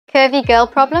Curvy girl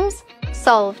problems?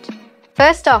 Solved.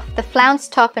 First off, the flounce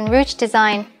top and ruche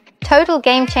design. Total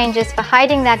game changers for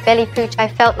hiding that belly pooch. I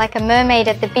felt like a mermaid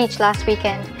at the beach last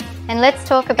weekend. And let's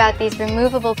talk about these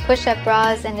removable push-up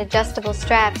bras and adjustable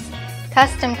straps.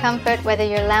 Custom comfort whether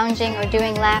you're lounging or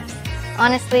doing laps.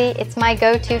 Honestly, it's my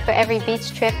go-to for every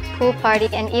beach trip, pool party,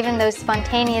 and even those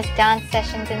spontaneous dance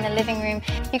sessions in the living room.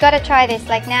 You gotta try this,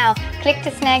 like now. Click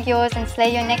to snag yours and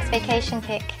slay your next vacation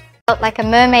pic. Felt like a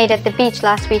mermaid at the beach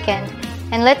last weekend.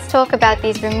 And let's talk about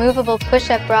these removable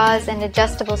push-up bras and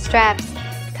adjustable straps.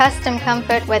 Custom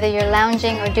comfort whether you're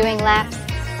lounging or doing laps.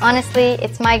 Honestly,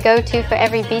 it's my go-to for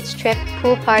every beach trip,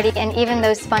 pool party, and even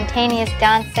those spontaneous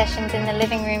dance sessions in the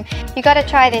living room. You gotta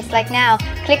try this, like now.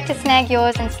 Click to snag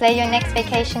yours and slay your next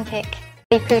vacation pic.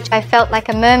 Pooch, I felt like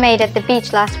a mermaid at the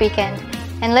beach last weekend.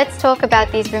 And let's talk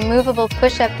about these removable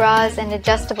push-up bras and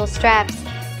adjustable straps.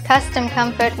 Custom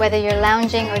comfort whether you're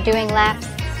lounging or doing laps.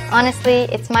 Honestly,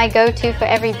 it's my go-to for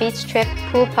every beach trip,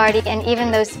 pool party, and even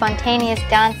those spontaneous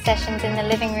dance sessions in the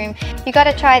living room. You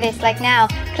gotta try this, like now.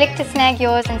 Click to snag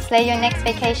yours and slay your next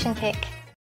vacation pic.